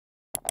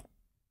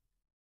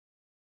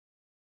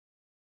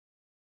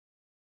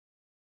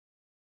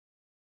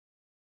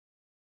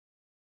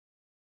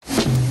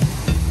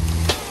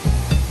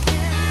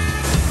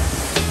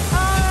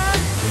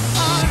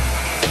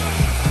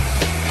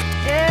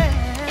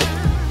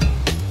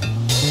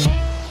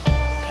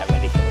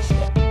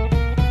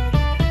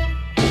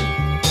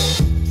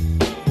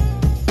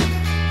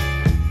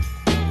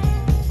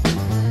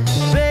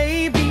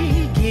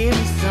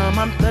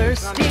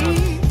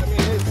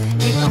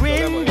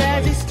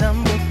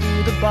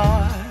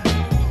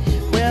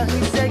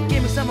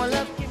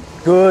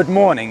Good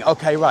morning.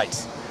 Okay,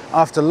 right.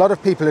 After a lot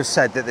of people have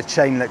said that the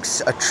chain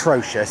looks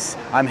atrocious,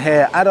 I'm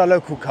here at our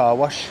local car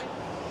wash.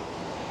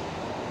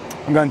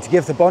 I'm going to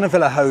give the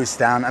Bonneville a hose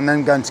down and then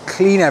I'm going to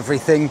clean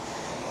everything,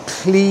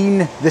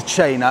 clean the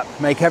chain up,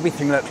 make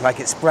everything look like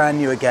it's brand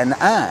new again.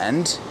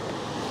 And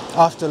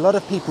after a lot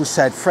of people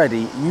said,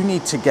 Freddie, you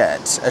need to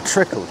get a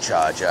trickle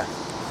charger.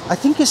 I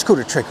think it's called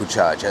a trickle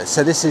charger.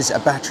 So this is a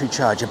battery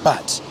charger,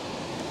 but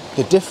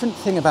the different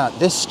thing about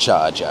this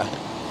charger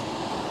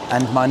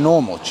and my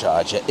normal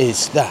charger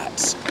is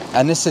that,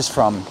 and this is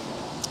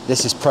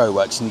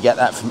ProWorks, and you get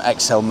that from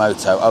XL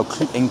Moto.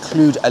 I'll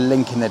include a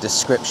link in the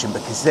description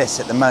because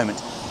this, at the moment,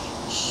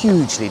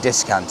 hugely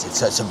discounted.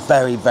 So it's a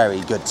very,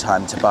 very good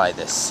time to buy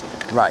this.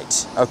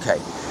 Right, okay.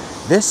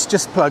 This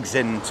just plugs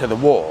into the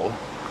wall.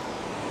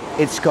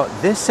 It's got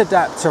this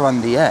adapter on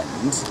the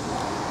end,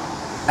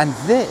 and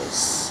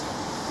this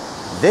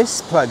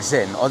plugs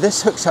in, or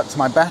this hooks up to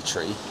my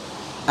battery,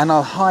 and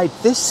I'll hide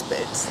this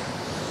bit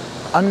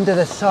under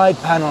the side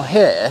panel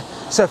here.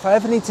 So if I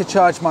ever need to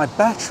charge my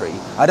battery,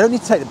 I don't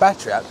need to take the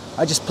battery out,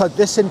 I just plug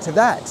this into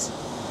that.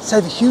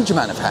 Save a huge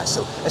amount of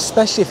hassle,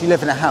 especially if you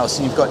live in a house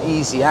and you've got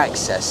easy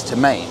access to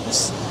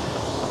mains.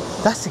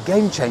 That's a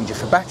game changer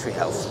for battery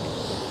health.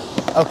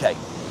 Okay,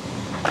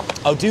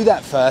 I'll do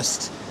that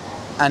first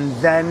and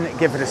then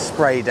give it a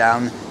spray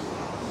down.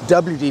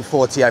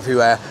 WD-40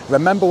 everywhere.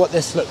 Remember what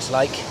this looks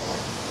like,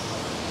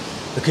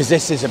 because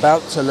this is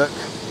about to look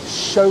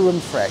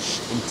showroom fresh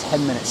in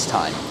 10 minutes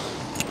time.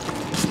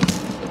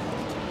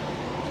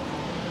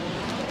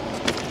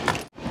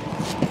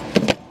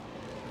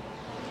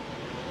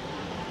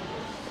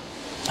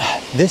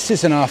 This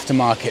is an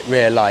aftermarket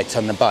rear light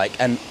on the bike,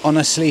 and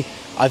honestly,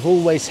 I've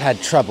always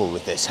had trouble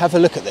with this. Have a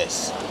look at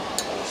this.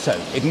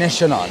 So,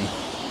 ignition on.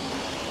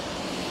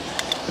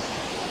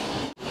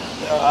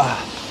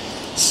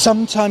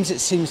 Sometimes it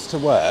seems to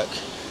work.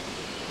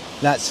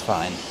 That's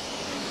fine.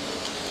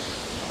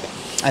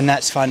 And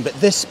that's fine, but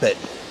this bit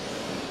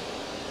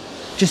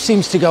just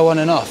seems to go on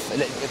and off.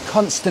 It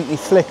constantly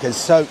flickers,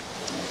 so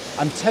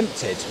I'm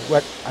tempted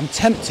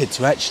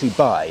to actually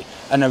buy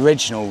an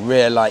original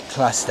rear light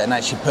cluster and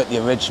actually put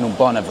the original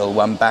Bonneville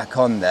one back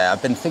on there.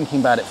 I've been thinking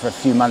about it for a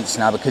few months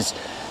now because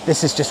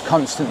this is just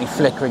constantly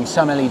flickering.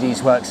 Some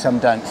LEDs work, some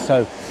don't,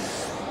 so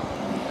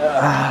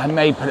I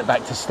may put it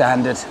back to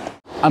standard.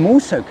 I'm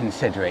also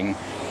considering,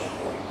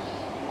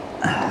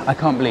 I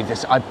can't believe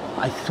this,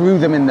 I threw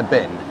them in the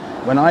bin.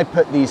 When I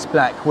put these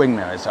black wing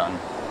mirrors on,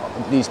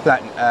 these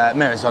black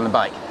mirrors on the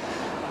bike,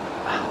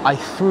 I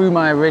threw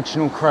my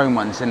original chrome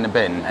ones in the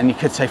bin, and you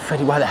could say,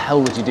 Freddie, why the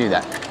hell would you do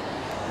that?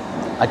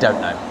 I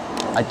don't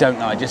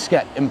know. I just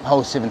get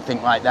impulsive and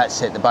think, right,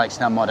 that's it, the bike's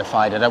now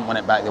modified, I don't want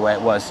it back the way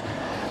it was.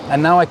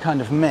 And now I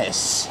kind of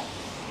miss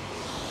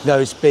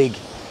those big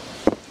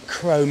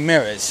chrome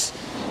mirrors.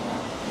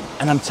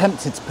 And I'm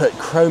tempted to put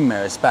chrome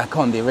mirrors back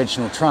on the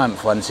original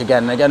Triumph ones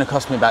again. They're going to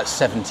cost me about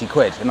 70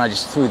 quid, and I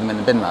just threw them in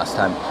the bin last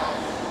time.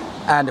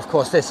 And of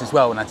course this as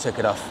well, when I took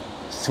it off,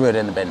 threw it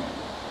in the bin.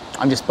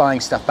 I'm just buying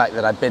stuff back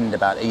that I binned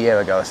about a year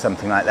ago or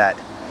something like that.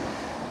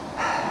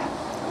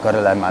 Got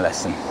to learn my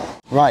lesson.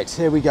 Right,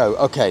 here we go.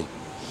 Okay,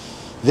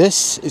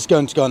 this is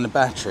going to go on the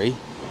battery,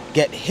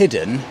 get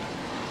hidden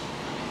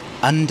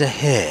under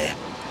here,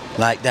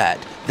 like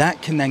that.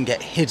 That can then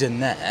get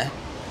hidden there.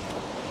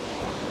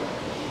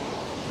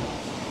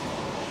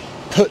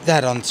 Put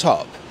that on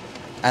top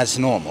as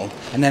normal,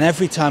 and then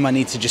every time I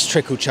need to just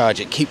trickle charge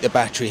it, keep the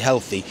battery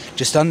healthy,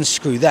 just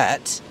unscrew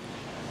that.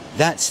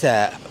 That's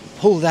there.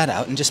 Pull that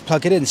out and just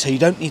plug it in, so you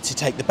don't need to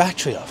take the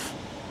battery off.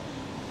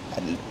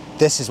 And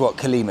this is what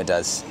Kalima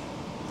does.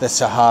 The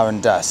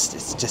Saharan dust,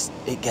 it's just,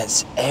 it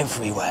gets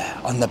everywhere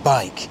on the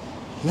bike.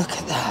 Look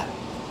at that.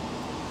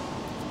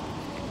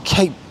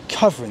 Keep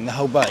covering the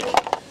whole bike.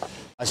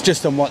 I was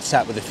just on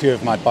WhatsApp with a few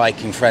of my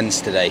biking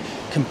friends today,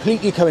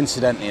 completely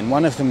coincidentally, and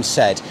one of them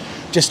said,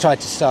 just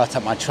tried to start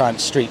up my Triumph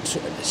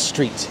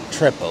Street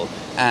Triple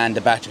and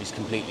the battery's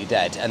completely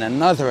dead. And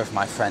another of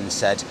my friends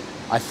said,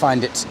 I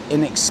find it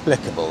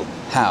inexplicable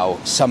how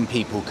some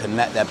people can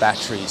let their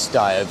batteries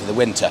die over the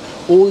winter.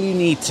 All you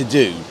need to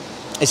do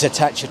is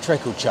attach a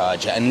trickle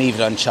charger and leave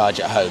it on charge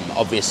at home.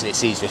 Obviously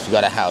it's easier if you've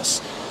got a house.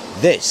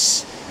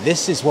 This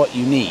is what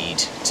you need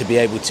to be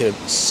able to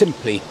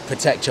simply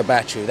protect your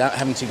battery without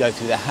having to go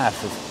through the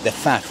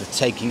faff of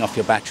taking off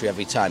your battery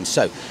every time.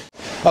 So,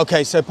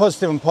 okay, so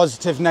positive on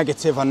positive,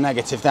 negative on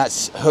negative,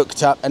 that's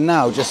hooked up, and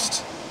now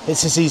just,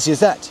 it's as easy as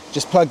that.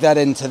 Just plug that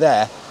into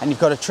there and you've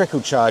got a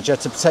trickle charger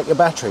to protect your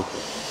battery.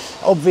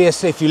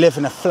 Obviously if you live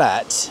in a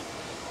flat,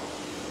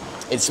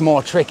 it's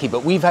more tricky,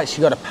 but we've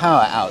actually got a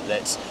power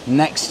outlet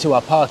next to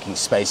our parking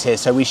space here,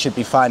 so we should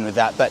be fine with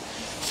that. But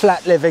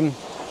flat living,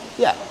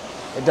 yeah,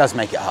 it does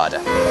make it harder.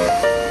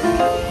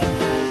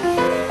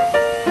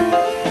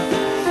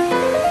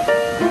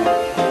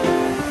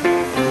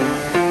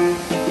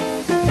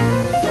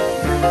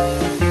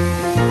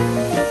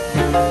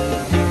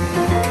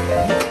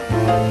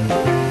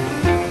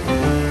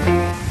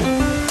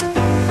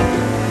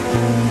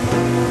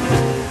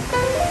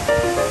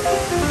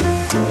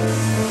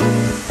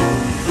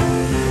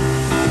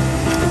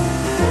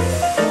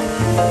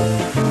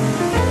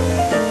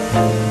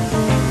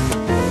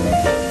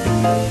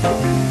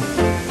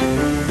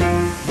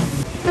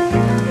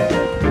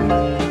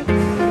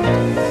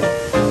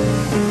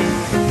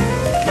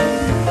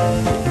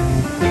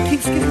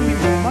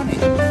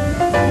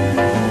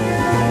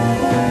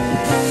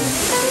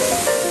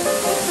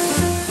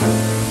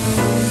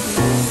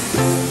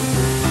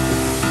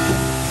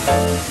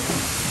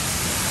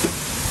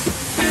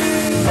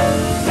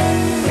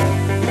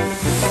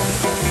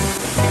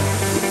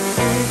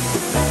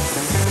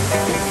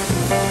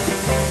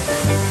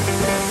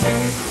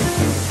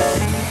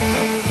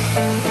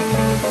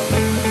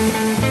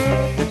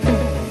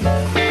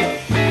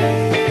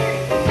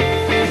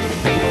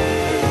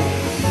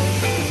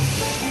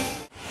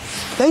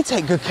 They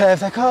take good care of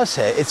their cars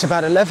here. It's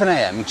about 11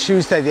 AM,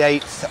 Tuesday the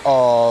 8th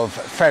of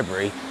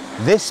February.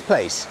 This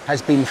place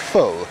has been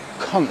full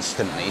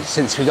constantly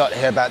since we got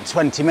here about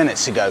 20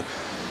 minutes ago.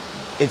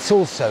 It's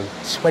also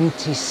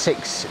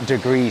 26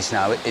 degrees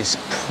now. It is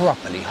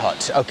properly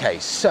hot. Okay,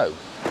 so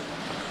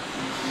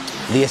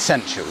the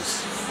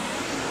essentials.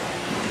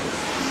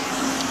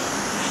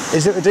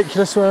 Is it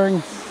ridiculous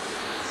wearing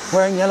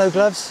yellow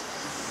gloves?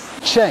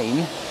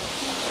 Chain,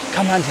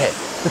 come round here,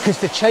 because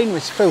the chain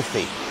was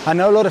filthy. I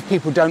know a lot of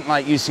people don't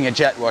like using a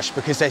jet wash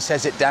because they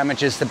says it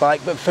damages the bike,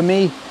 but for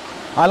me,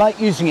 I like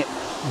using it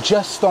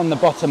just on the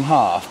bottom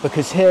half,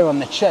 because here on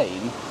the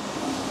chain,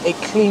 it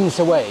cleans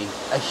away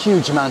a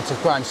huge amount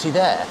of grime. See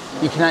there,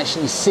 you can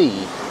actually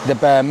see the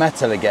bare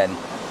metal again,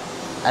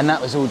 and that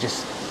was all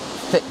just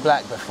thick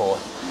black before.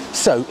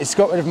 So it's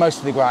got rid of most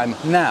of the grime.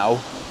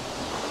 Now,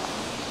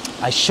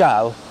 I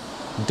shall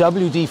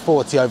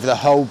WD-40 over the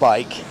whole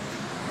bike.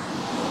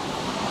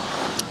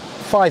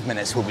 5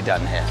 minutes will be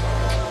done here.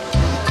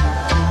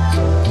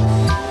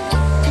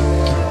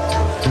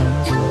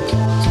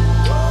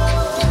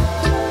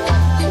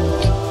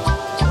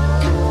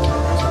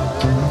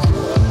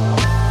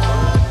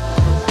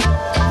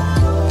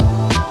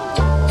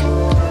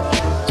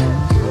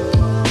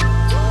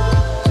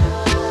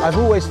 I've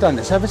always done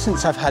this, ever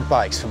since I've had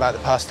bikes for about the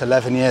past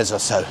 11 years or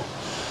so.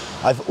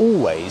 I've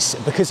always,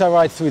 because I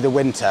ride through the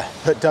winter,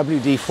 put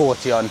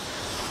WD-40 on,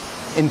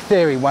 in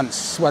theory,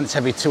 once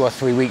every 2 or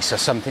 3 weeks or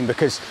something,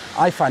 because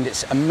I find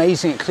it's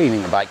amazing at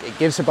cleaning the bike. It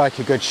gives the bike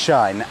a good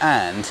shine,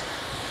 and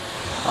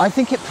I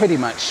think it pretty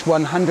much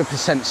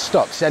 100%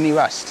 stops any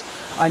rust.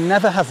 I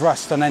never have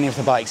rust on any of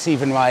the bikes,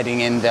 even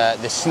riding in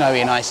the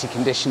snowy and icy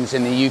conditions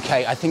in the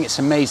UK. I think it's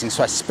amazing.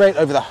 So I spray it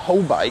over the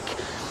whole bike,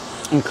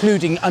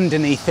 including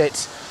underneath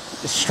it,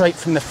 straight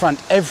from the front.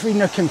 Every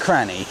nook and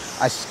cranny,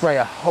 I spray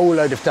a whole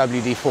load of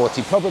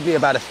WD-40, probably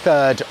about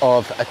 1/3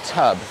 of a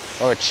tub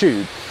or a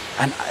tube.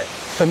 And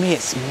for me,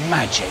 it's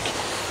magic.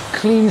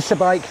 Cleans the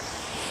bike,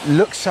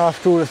 looks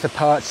after all of the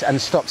parts,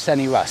 and stops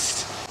any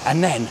rust.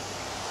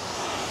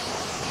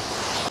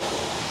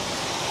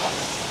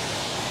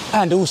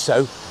 And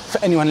also, for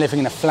anyone living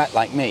in a flat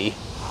like me,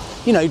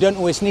 you know, you don't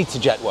always need to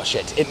jet wash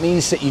it. It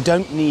means that you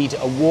don't need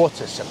a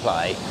water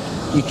supply.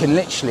 You can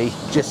literally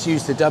just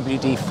use the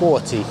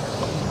WD-40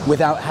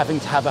 without having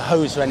to have a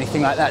hose or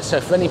anything like that.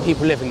 So for any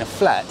people living in a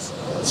flat,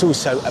 it's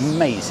also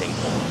amazing.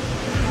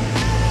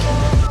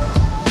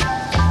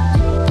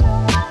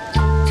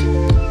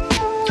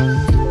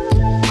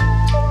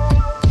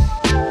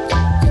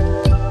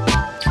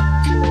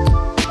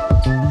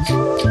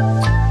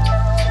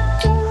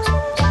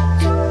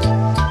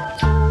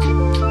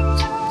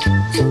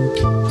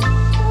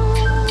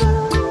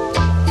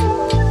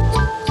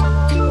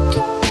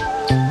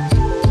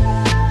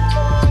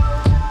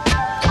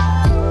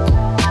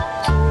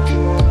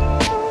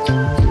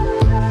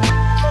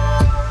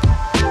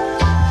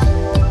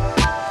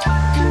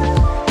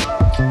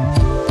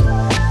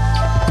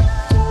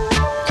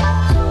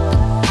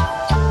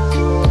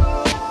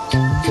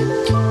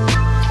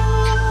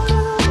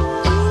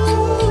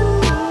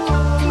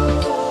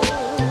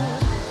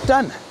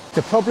 Done.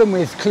 The problem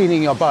with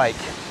cleaning your bike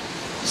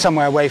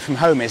somewhere away from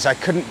home is I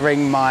couldn't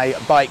bring my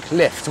bike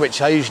lift,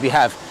 which I usually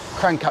have,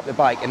 crank up the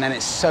bike, and then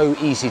it's so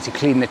easy to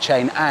clean the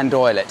chain and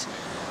oil it.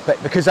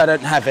 But because I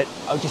don't have it,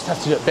 I'll just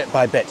have to do it bit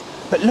by bit.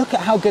 But look at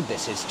how good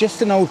this is.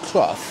 Just an old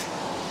cloth,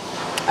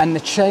 and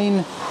the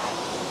chain,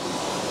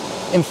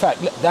 in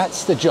fact, look,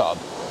 that's the job.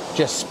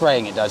 Just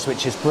spraying it does,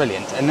 which is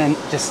brilliant. And then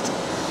just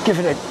give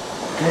it a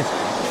good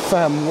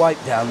firm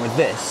wipe down with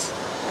this,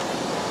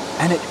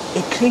 and it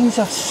cleans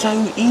off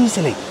so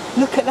easily.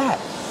 Look at that.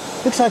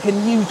 Looks like a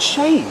new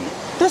chain,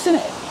 doesn't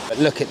it? But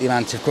look at the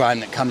amount of grime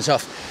that comes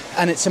off.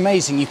 And it's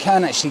amazing, you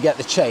can actually get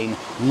the chain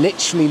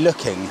literally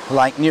looking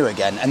like new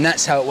again, and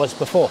that's how it was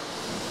before.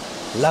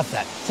 Love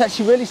that. It's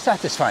actually really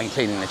satisfying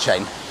cleaning the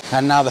chain.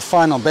 And now the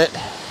final bit,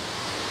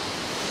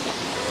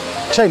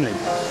 chain lube.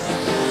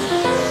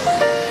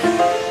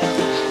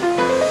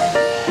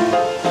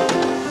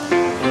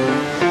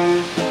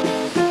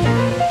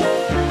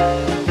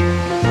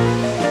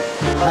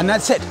 And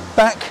that's it,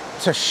 back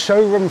to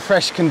showroom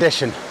fresh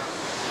condition.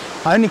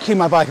 I only clean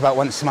my bike about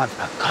once a month,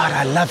 but God,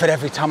 I love it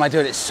every time I do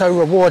it. It's so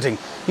rewarding.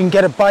 You can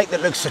get a bike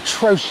that looks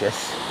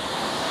atrocious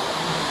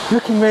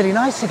looking really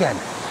nice again.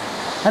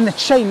 And the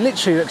chain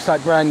literally looks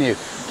like brand new.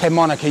 Okay,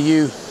 Monica,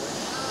 you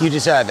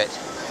deserve it.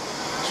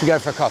 Should we go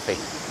for a coffee?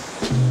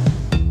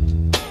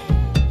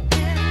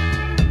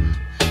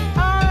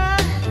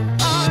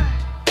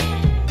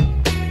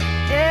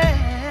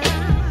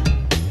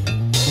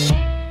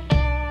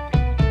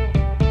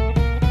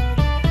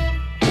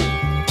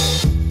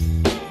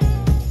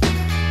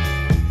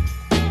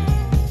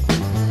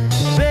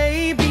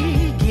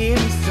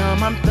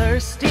 I'm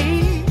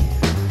thirsty.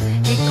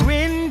 He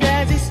grinned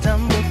as he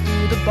stumbled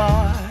through the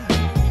bar.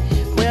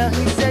 Well,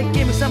 he said,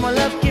 give me some more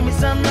love, give me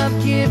some love,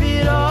 give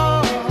it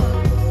all.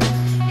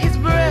 His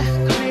breath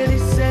clearly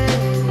said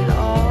it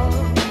all.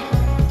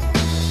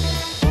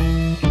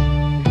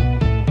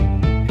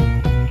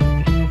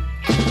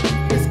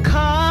 His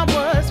car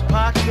was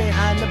parked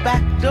behind the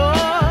back door.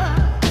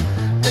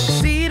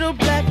 Tuxedo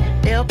black,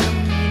 El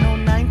Camino,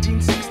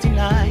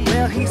 1969.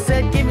 Well, he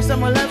said, give me some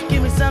more love,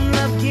 give me some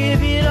love,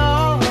 give it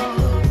all.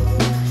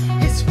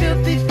 His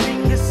filthy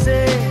fingers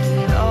said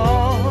it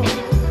all.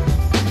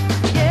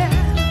 Yeah.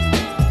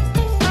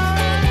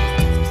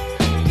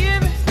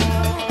 Give it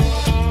all.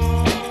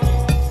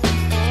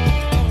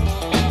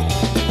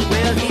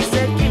 Well, he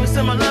said, give me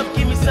some more love,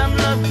 give me some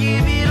love,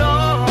 give it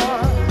all.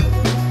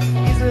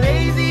 His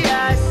lazy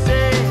eyes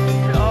said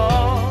it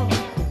all.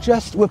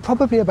 We're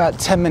probably about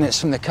 10 minutes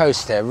from the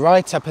coast here,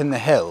 right up in the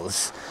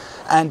hills.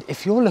 And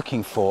if you're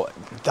looking for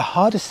the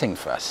hardest thing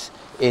for us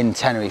in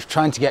Tenerife,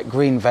 trying to get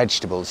green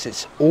vegetables,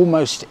 it's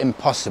almost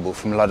impossible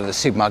from a lot of the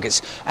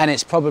supermarkets, and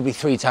it's probably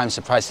 3 times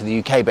the price of the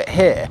UK. But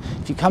here,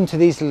 if you come to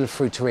these little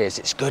fruterias,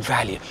 it's good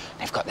value.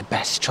 They've got the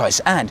best choice,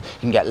 and you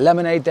can get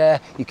lemonade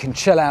there, you can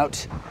chill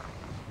out.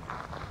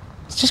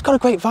 It's just got a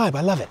great vibe,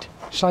 I love it.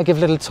 Shall I give a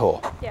little tour?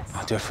 Yes.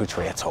 I'll do a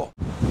fruiteria tour.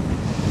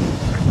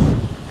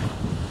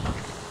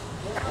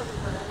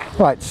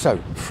 Right, so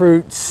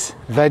fruits,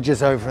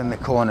 veggies over in the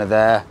corner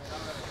there,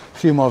 a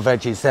few more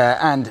veggies there,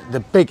 and the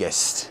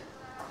biggest,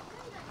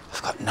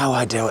 I've got no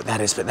idea what that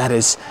is, but that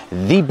is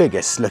the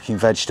biggest looking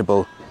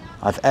vegetable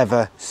I've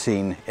ever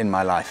seen in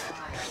my life.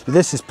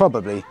 This is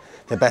probably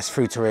the best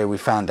fruiteria we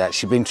found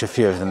actually, been to a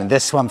few of them, and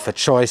this one for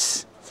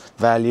choice,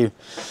 value,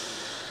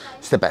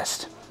 it's the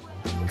best.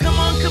 Come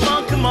on, come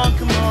on, come on,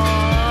 come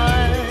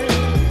on.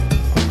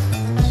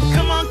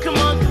 Come on, come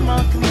on, come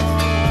on, come on.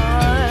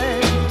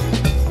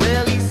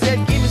 Well, he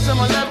said, give me some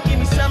more love, give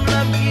me some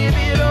love, give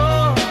it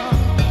all.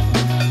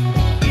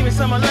 Give me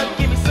some more love,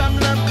 give me some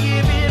love,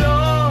 give it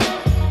all.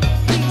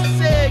 He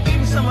said, give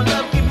me some more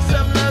love, give me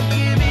some love,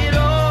 give it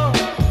all.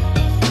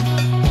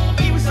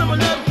 Give me some more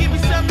love, give me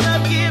some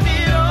love, give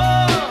it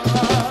all.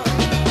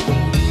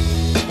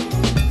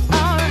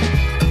 All right,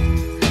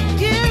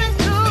 give it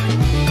to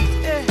me.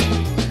 Yeah.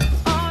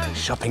 All right.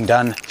 Shopping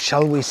done.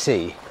 Shall we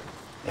see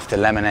if the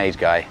lemonade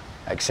guy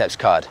accepts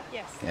card?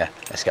 Yes. Yeah,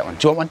 let's get one.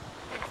 Do you want one?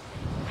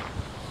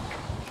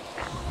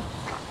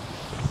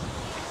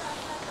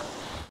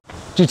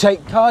 Do you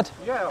take card?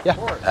 Yeah, of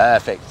course.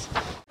 Perfect.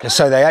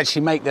 So they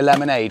actually make the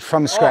lemonade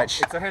from scratch.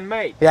 Oh, it's a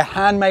handmade. Yeah,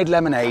 handmade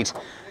lemonade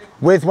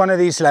with one of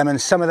these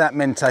lemons, some of that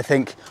mint, I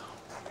think,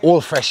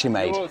 all freshly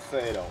made.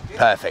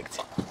 Perfect.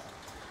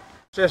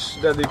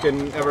 Just that you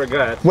can ever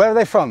get. Where are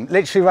they from?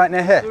 Literally right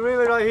near here?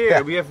 Really right here.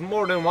 Yeah. We have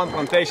more than one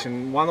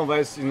plantation. One of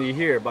us in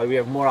here, but we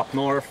have more up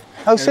north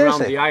Oh, and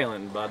seriously? around the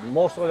island. But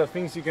most of the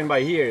things you can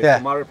buy here is Yeah.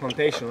 from our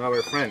plantation, from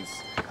our friends.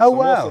 Oh, so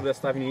wow. Most of the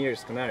stuff in here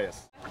is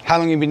Canarias. How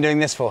long have you been doing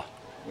this for?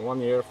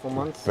 1 year, 4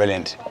 months.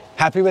 Brilliant.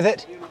 Happy with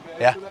it?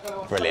 Yeah?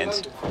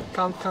 Brilliant.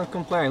 Can't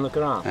complain. Look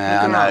around.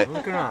 I Look know. around.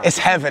 Look around. It's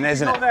heaven,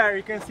 isn't Over it? there,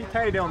 you can see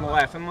Teddy on the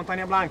left and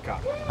Montaña Blanca.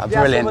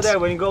 Brilliant. Over there,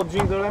 when you go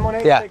drink the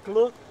lemonade, Yeah. take a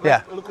look.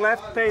 Yeah. Look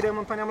left, Teddy and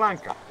Montaña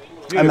Blanca.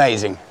 Beautiful.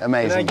 Amazing, Can I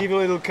amazing. give you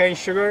a little cane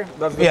sugar?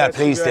 That's the Yeah, best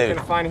please sugar do. I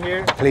can find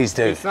here. Please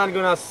do. It's not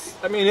gonna,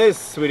 I mean, it is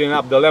sweeten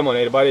up the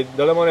lemonade, but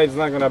the lemonade is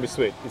not gonna be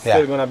sweet. It's Yeah.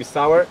 still gonna be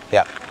sour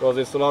Yeah. because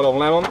it's a lot of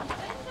lemon,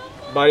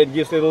 but it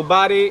gives a little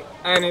body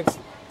and it's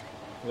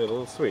a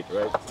little sweet,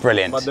 right?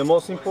 Brilliant. But the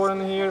most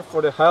important here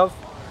for the health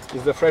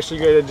is the freshly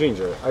grated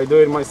ginger. I do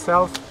it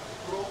myself.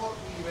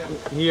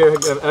 Here I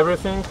have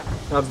everything.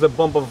 That's the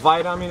bump of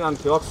vitamin,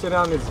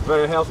 antioxidant. It's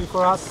very healthy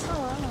for us.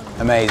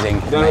 Amazing,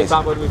 Then we amazing.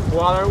 top it with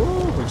water.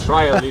 Woo, we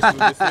try at least with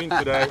this wind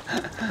today.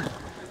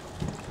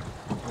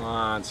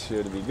 That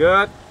should be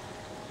good.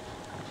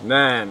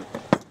 Then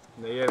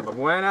the yerba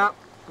buena,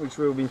 which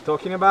we've been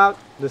talking about.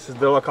 This is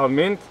the local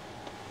mint.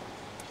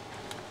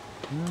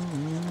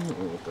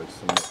 We'll take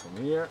some more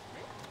from here.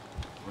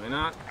 Why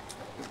not?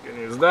 You can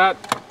use that.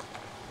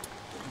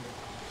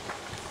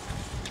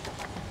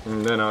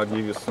 And then I'll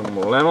give you some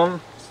more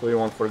lemon, so you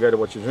won't forget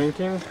what you're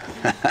drinking.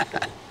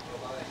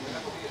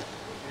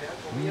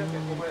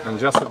 And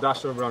just a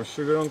dash of brown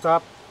sugar on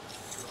top.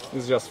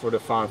 It's just for the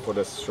fun, for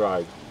the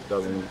stride. It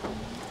doesn't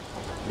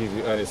give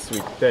you any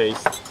sweet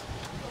taste.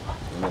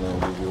 And then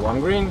I'll give you one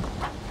green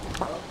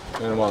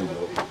and one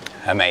blue.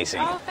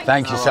 Amazing.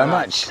 Thank you so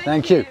much.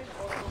 Thank you.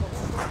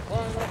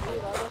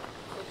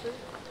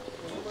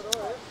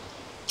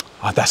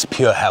 Oh, that's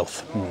pure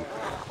health. Mm.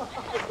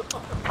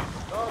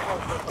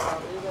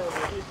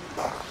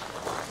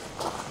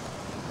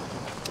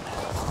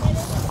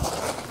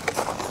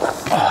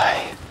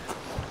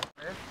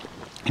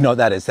 You know what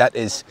that is? That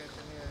is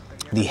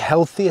the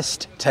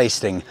healthiest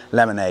tasting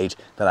lemonade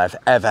that I've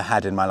ever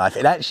had in my life.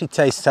 It actually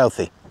tastes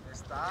healthy.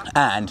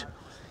 And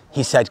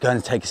he said, go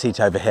and take a seat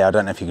over here. I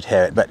don't know if you could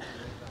hear it, but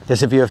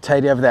there's a view of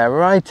Teddy over there.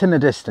 Right in the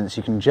distance,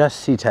 you can just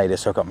see Teddy.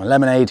 So I've got my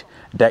lemonade,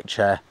 deck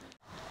chair,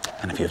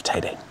 and a view of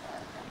Teddy.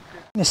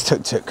 This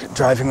tuk-tuk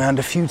driving around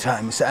a few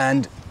times,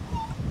 and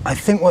I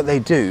think what they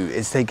do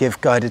is they give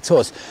guided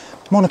tours.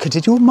 Monica,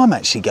 did your mum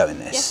actually go in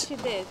this? Yes,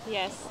 she did,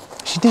 yes.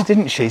 She did,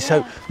 didn't she? Yeah.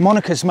 So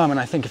Monica's mum and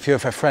I think a few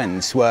of her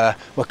friends were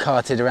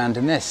carted around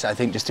in this, I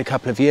think just a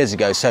couple of years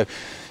ago. So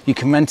you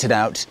can rent it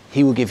out.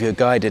 He will give you a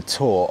guided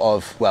tour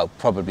of, well,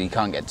 probably you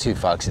can't get too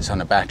far because it's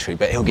on a battery,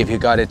 but he'll give you a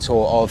guided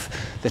tour of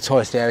the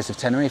tourist areas of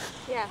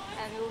Tenerife. Yeah,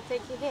 and he will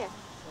take you here.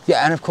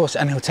 Yeah, and of course,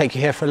 and he'll take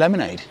you here for a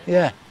lemonade.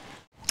 Yeah.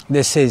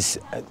 This is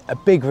a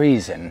big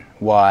reason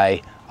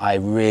why I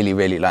really,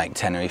 really like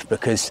Tenerife,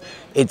 because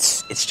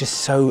it's just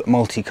so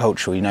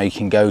multicultural. You know, you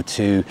can go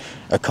to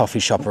a coffee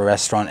shop or a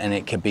restaurant and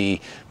it could be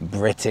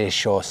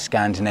British or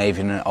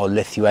Scandinavian or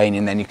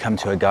Lithuanian. Then you come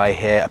to a guy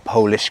here, a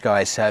Polish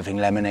guy serving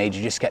lemonade.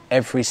 You just get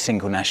every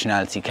single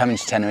nationality coming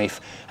to Tenerife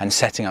and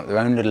setting up their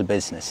own little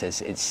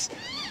businesses.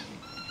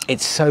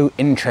 It's so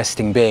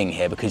interesting being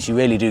here because you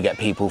really do get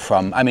people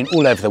from, I mean,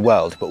 all over the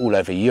world, but all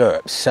over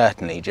Europe,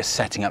 certainly, just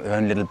setting up their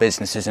own little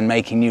businesses and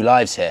making new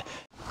lives here.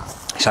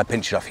 Shall I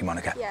pinch it off you,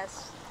 Monica?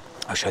 Yes.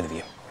 I'll show the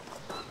view.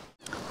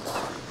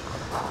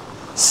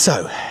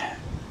 So,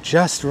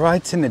 just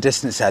right in the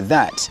distance there,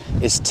 that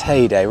is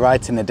Adeje,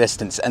 right in the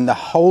distance, and the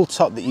whole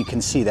top that you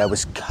can see there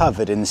was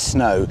covered in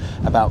snow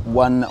about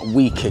 1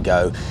 week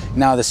ago.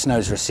 Now the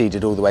snow's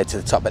receded all the way to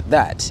the top, but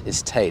that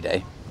is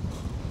Adeje.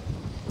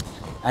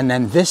 And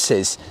then this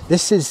is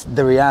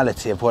the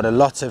reality of what a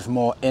lot of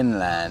more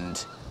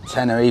inland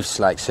Tenerife's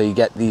like. So you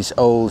get these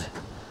old,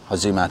 I'll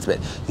zoom out a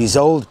bit, these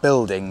old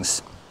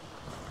buildings.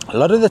 A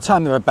lot of the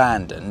time they're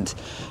abandoned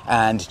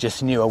and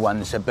just newer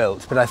ones are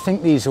built, but I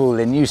think these are all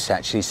in use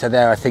actually. So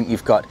there I think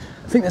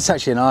that's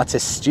actually an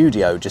artist's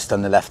studio just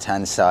on the left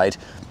hand side.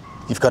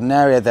 You've got an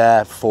area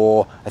there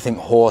for, I think,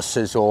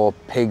 horses or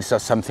pigs or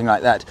something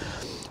like that.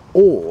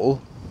 All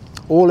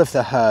of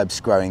the herbs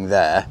growing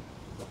there.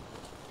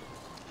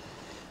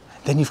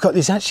 Then you've got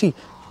these actually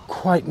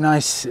quite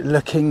nice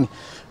looking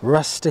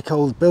rustic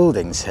old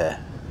buildings here.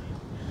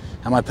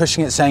 Am I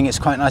pushing it saying it's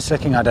quite nice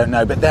looking? I don't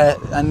know, but there,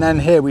 and then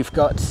here we've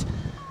got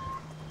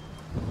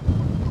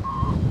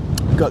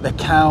the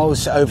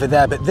cows over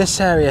there, but this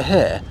area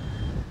here,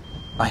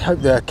 I hope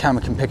the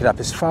camera can pick it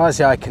up, as far as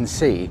the eye can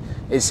see,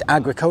 is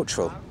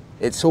agricultural.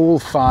 It's all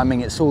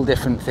farming, it's all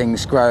different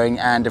things growing,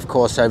 and of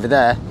course over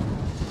there,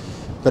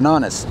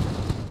 bananas.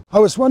 I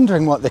was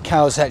wondering what the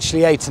cows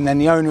actually ate, and then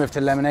the owner of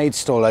the lemonade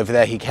stall over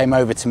there, he came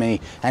over to me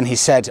and he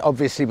said,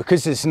 obviously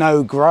because there's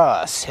no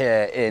grass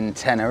here in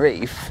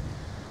Tenerife,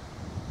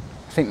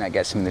 I think that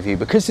gets him the view,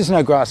 because there's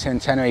no grass here in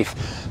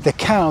Tenerife, the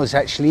cows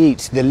actually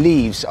eat the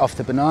leaves off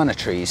the banana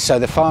trees. So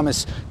the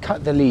farmers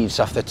cut the leaves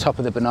off the top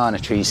of the banana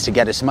trees to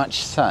get as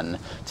much sun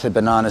to the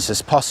bananas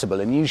as possible,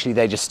 and usually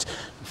they just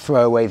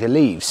throw away the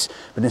leaves,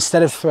 but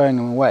instead of throwing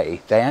them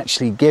away, they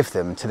actually give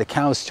them to the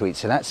cows to eat.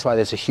 So that's why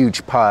there's a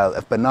huge pile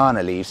of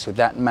banana leaves with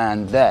that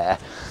man there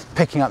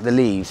picking up the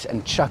leaves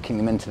and chucking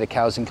them into the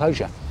cow's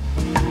enclosure.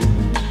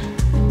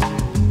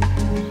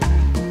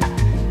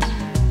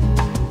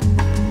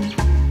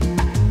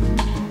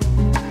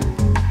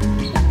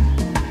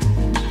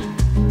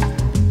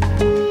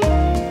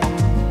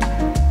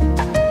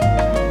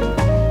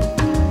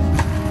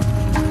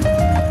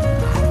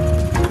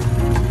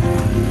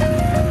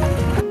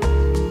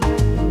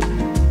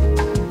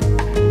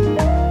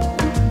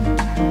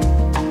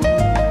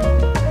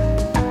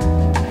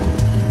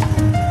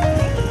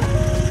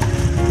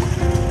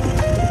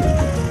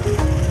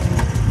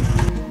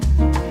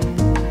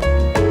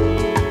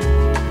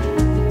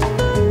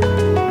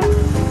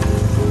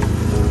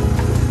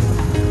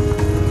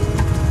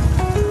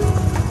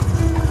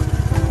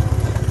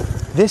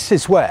 This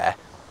is where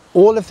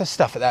all of the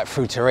stuff at that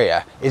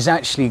fruteria is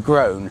actually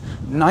grown,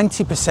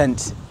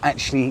 90%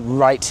 actually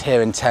right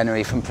here in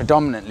Tenerife and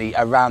predominantly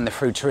around the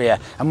fruteria.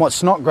 And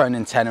what's not grown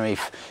in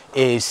Tenerife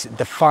is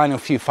the final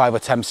few 5 or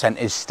 10%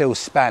 is still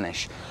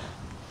Spanish.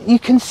 You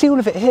can see all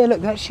of it here.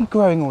 Look, they're actually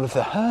growing all of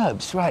the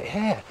herbs right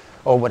here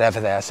or whatever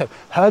they are. So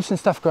herbs and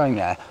stuff growing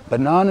there,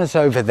 bananas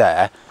over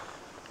there.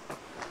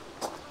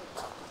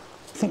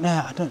 I think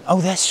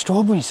they're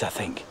strawberries, I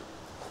think.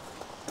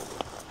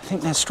 I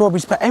think there's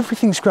strawberries, but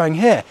everything's growing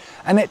here,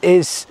 and it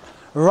is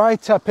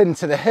right up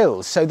into the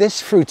hills. So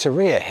this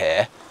fruteria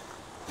here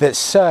that's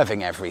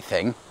serving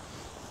everything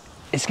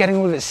is getting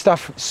all of its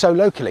stuff so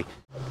locally.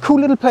 Cool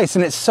little place,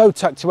 and it's so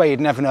tucked away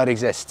you'd never know it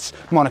exists.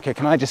 Monica,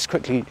 can I just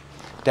quickly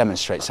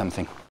demonstrate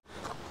something?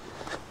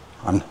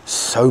 I'm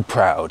so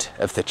proud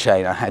of the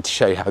chain. I had to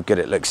show you how good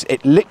it looks.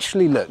 It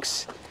literally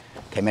looks,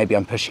 okay, maybe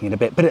I'm pushing it a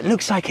bit, but it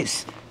looks like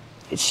it's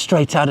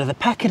straight out of the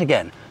packet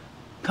again.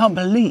 Can't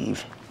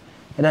believe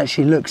it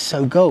actually looks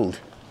so gold.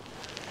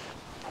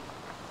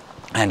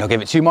 And I'll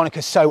give it to you,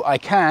 Monica, so I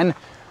can.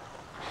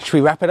 Should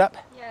we wrap it up?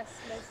 Yes,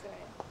 let's do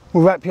it.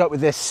 We'll wrap you up with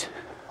this.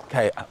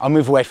 Okay, I'll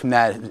move away from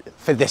there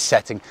for this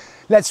setting.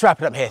 Let's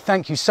wrap it up here.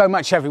 Thank you so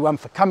much, everyone,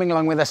 for coming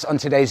along with us on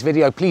today's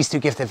video. Please do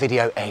give the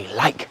video a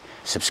like,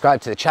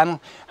 subscribe to the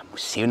channel, and we'll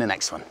see you in the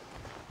next one.